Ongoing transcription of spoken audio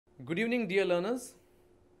Good evening, dear learners.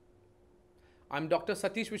 I'm Dr.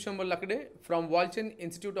 Satish Vishwambar Lakde from Walchand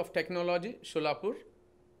Institute of Technology, Solapur,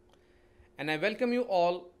 and I welcome you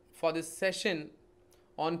all for this session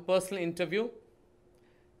on personal interview.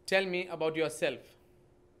 Tell me about yourself.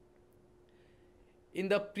 In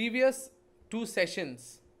the previous two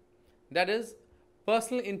sessions, that is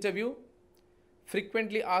personal interview,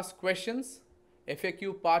 frequently asked questions,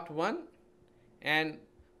 FAQ part 1, and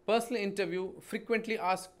personal interview, frequently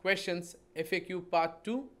asked questions, FAQ part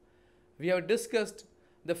 2, we have discussed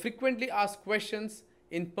the frequently asked questions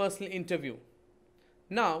in personal interview.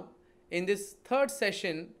 Now, in this third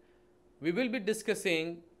session, we will be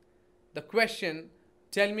discussing the question,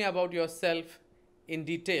 tell me about yourself in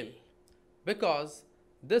detail, because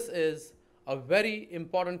this is a very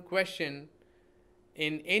important question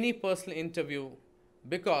in any personal interview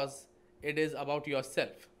because it is about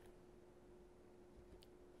yourself.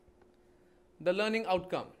 The learning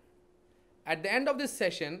outcome. At the end of this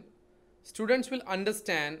session, students will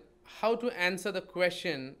understand how to answer the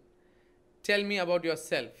question, tell me about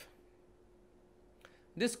yourself.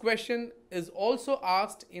 This question is also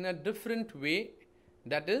asked in a different way,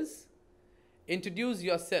 that is, introduce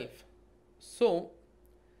yourself. So,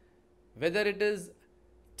 whether it is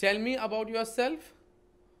tell me about yourself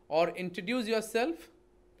or introduce yourself,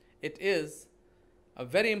 it is a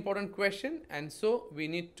very important question, and so we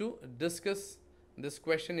need to discuss this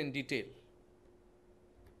question in detail.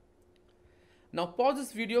 Now pause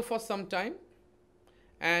this video for some time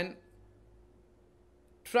and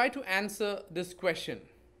try to answer this question.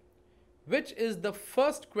 Which is the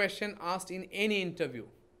first question asked in any interview?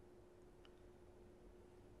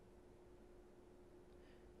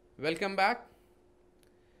 Welcome back,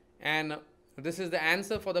 and this is the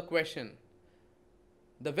answer for the question.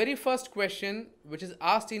 The very first question which is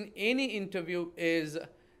asked in any interview is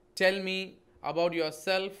tell me about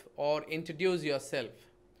yourself or introduce yourself.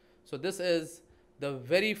 So this is the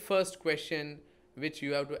very first question which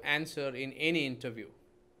you have to answer in any interview.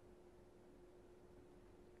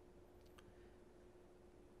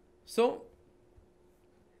 So,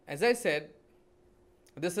 as I said,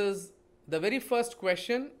 this is the very first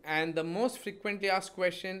question and the most frequently asked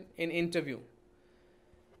question in interview.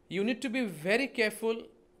 You need to be very careful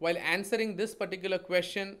while answering this particular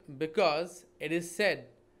question because it is said,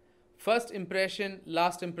 first impression,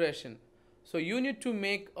 last impression. So you need to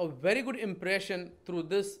make a very good impression through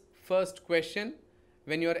this first question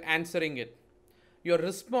when you are answering it. Your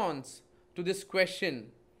response to this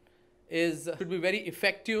question should be very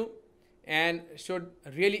effective and should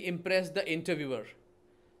really impress the interviewer.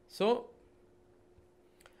 So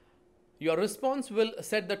your response will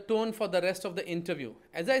set the tone for the rest of the interview.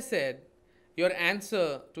 As I said, your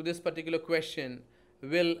answer to this particular question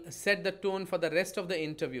will set the tone for the rest of the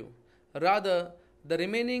interview. Rather, the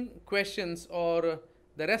remaining questions or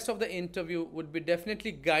the rest of the interview would be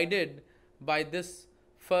definitely guided by this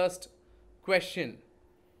first question.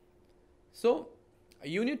 So,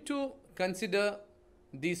 you need to consider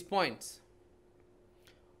these points.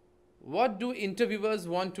 What do interviewers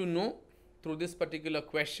want to know through this particular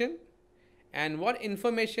question, and what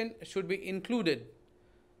information should be included?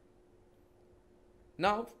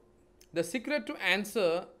 Now, the secret to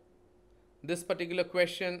answer this particular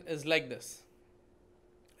question is like this.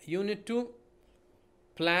 You need to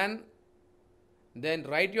plan, then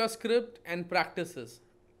write your script and practice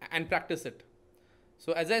it.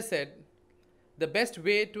 So as I said, the best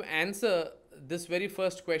way to answer this very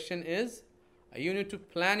first question is you need to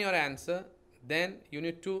plan your answer, then you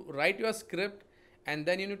need to write your script, and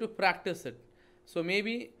then you need to practice it. So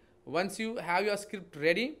maybe once you have your script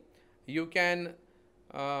ready, you can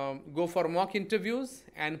go for mock interviews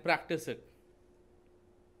and practice it.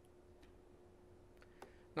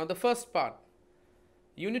 Now the first part,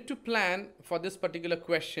 you need to plan for this particular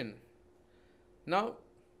question. Now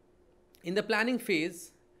in the planning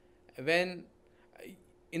phase,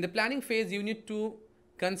 you need to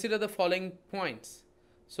consider the following points.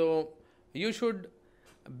 So you should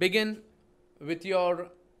begin with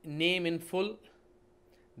your name in full.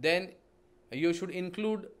 Then you should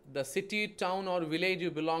include the city, town or village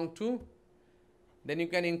you belong to. Then you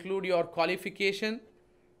can include your qualification.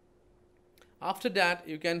 After that,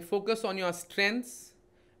 you can focus on your strengths,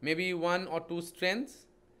 maybe one or two strengths,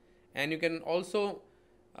 and you can also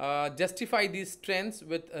justify these strengths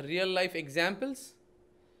with real life examples.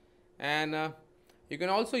 And you can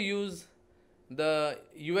also use the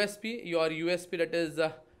USP, your USP, that is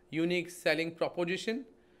a unique selling proposition.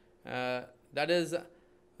 That is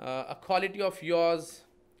a quality of yours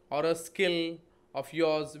or a skill of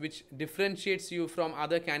yours which differentiates you from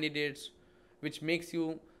other candidates, which makes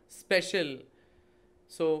you special.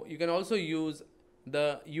 So you can also use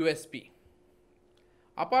the USP.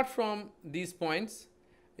 Apart from these points,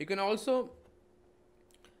 you can also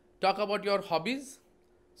talk about your hobbies.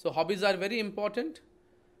 So hobbies are very important.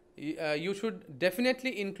 You should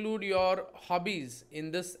definitely include your hobbies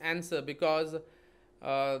in this answer, because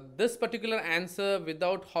this particular answer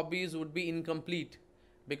without hobbies would be incomplete,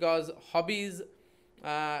 because hobbies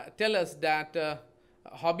tell us that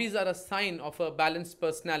hobbies are a sign of a balanced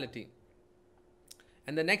personality.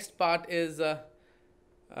 And the next part is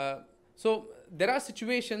so there are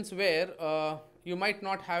situations where you might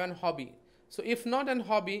not have an hobby. So if not an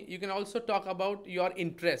hobby, you can also talk about your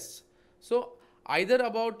interests. So either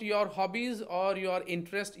about your hobbies or your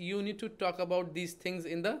interest, you need to talk about these things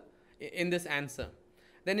in this answer.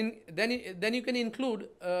 Then you can include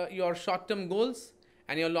your short-term goals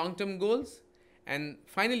and your long-term goals, and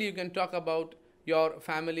finally you can talk about your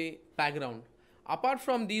family background. Apart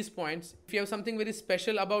from these points, if you have something very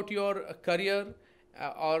special about your career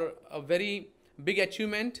or a very big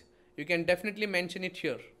achievement, you can definitely mention it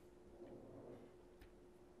here.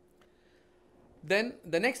 Then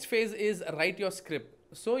the next phase is write your script.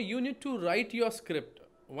 So you need to write your script.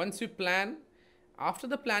 Once you plan, after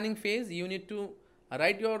the planning phase, you need to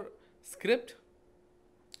write your script.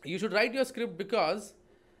 You should write your script because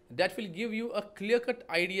that will give you a clear-cut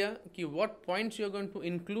idea ki what points you are going to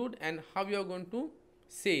include and how you are going to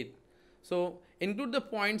say it. So include the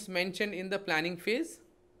points mentioned in the planning phase.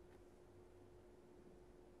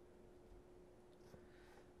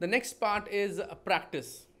 The next part is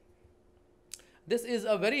practice. This is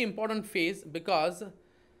a very important phase because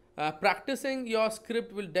practicing your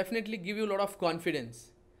script will definitely give you a lot of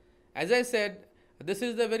confidence. As I said, this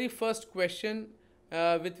is the very first question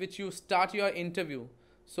with which you start your interview.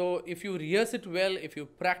 So if you rehearse it well, if you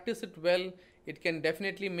practice it well, it can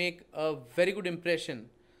definitely make a very good impression.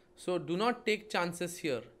 So do not take chances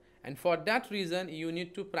here. And for that reason, you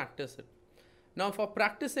need to practice it. Now for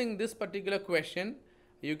practicing this particular question,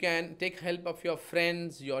 you can take help of your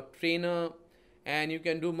friends, your trainer, and you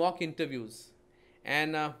can do mock interviews.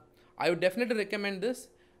 And I would definitely recommend this.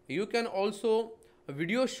 You can also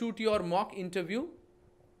video shoot your mock interview,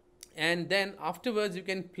 and then afterwards you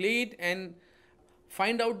can play it and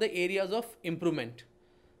find out the areas of improvement.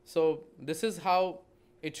 So this is how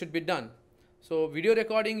it should be done. So video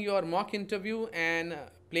recording your mock interview and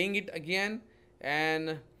playing it again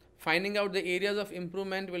and finding out the areas of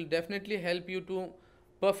improvement will definitely help you to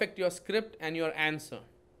perfect your script and your answer.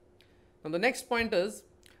 Now the next point is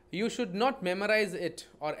you should not memorize it,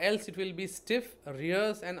 or else it will be stiff,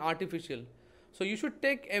 rehearsed and artificial. So you should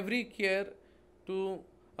take every care to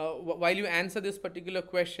while you answer this particular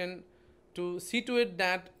question, to see to it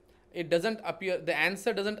that it doesn't appear, the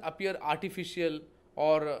answer doesn't appear artificial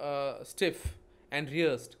or stiff and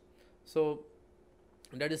rehearsed. So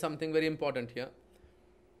that is something very important here.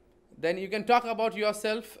 Then you can talk about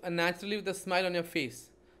yourself naturally with a smile on your face.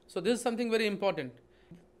 So this is something very important.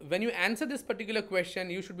 When you answer this particular question,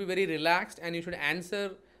 you should be very relaxed and you should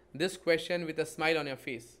answer this question with a smile on your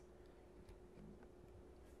face.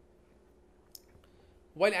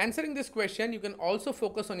 While answering this question, you can also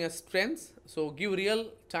focus on your strengths. So give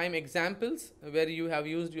real-time examples where you have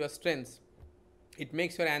used your strengths. It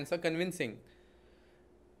makes your answer convincing.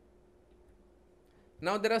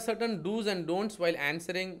 Now there are certain do's and don'ts while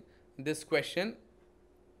answering this question.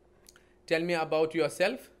 Tell me about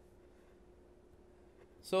yourself.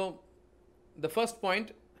 So the first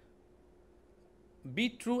point, be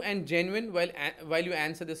true and genuine while you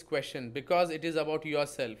answer this question, because it is about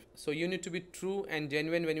yourself. So you need to be true and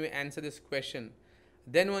genuine when you answer this question.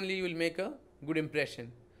 Then only you will make a good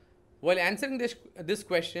impression. While answering this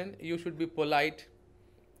question, you should be polite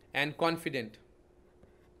and confident.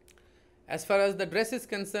 As far as the dress is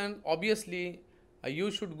concerned, obviously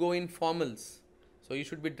you should go in formals. So you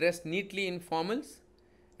should be dressed neatly in formals.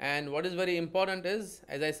 And what is very important is,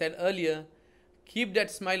 as I said earlier, keep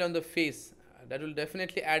that smile on the face. That will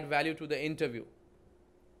definitely add value to the interview.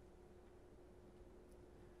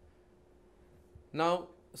 Now,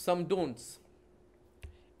 some don'ts.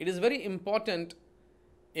 It is very important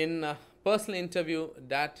in a personal interview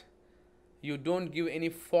that you don't give any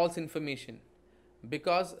false information,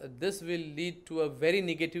 because this will lead to a very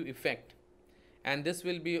negative effect, and this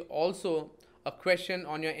will be also a question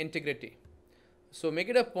on your integrity. So make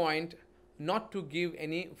it a point not to give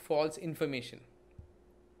any false information.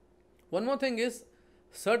 One more thing is,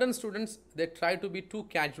 certain students, they try to be too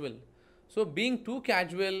casual. So being too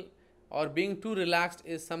casual or being too relaxed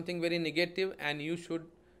is something very negative, and you should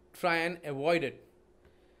try and avoid it.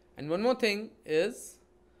 And one more thing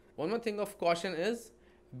of caution is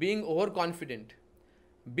being overconfident.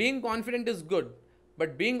 Being confident is good,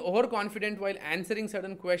 But being overconfident while answering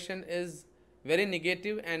certain question is very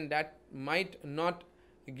negative, and that might not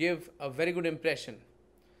give a very good impression.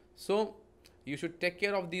 So you should take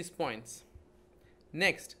care of these points.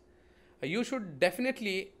 Next, you should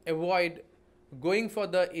definitely avoid going for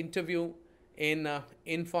the interview in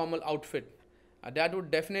informal outfit. That would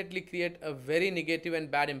definitely create a very negative and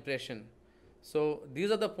bad impression. So these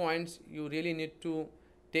are the points you really need to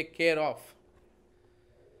take care of.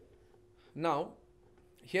 Now,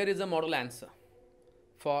 here is a model answer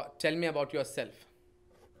for tell me about yourself.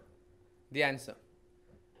 The answer: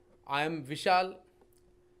 I am Vishal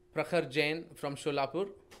Prakhar Jain from Solapur.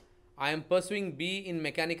 I am pursuing B in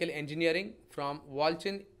Mechanical Engineering from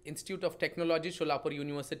Walchand Institute of Technology, Solapur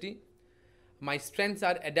University. My strengths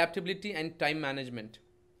are adaptability and time management.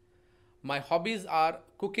 My hobbies are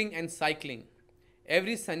cooking and cycling.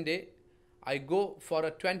 Every Sunday, I go for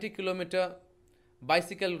a 20-kilometer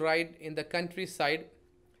bicycle ride in the countryside,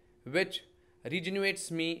 which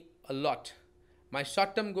regenerates me a lot. My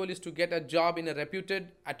short-term goal is to get a job in a reputed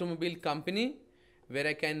automobile company where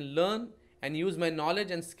I can learn and use my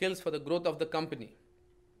knowledge and skills for the growth of the company.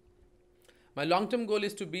 My long-term goal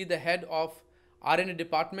is to be the head of R&D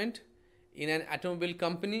department in an automobile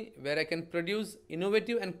company where I can produce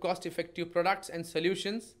innovative and cost-effective products and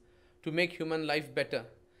solutions to make human life better.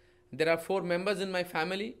 There are 4 members in my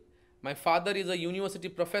family. My father is a university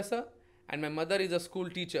professor and my mother is a school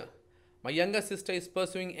teacher. My younger sister is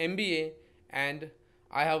pursuing MBA, and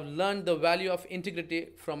I have learned the value of integrity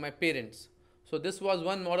from my parents. So this was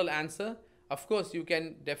one model answer. Of course, you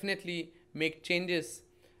can definitely make changes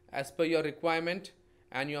as per your requirement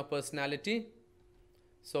and your personality.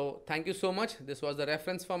 So thank you so much. This was the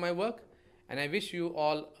reference for my work, and I wish you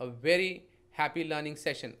all a very happy learning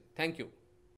session. Thank you.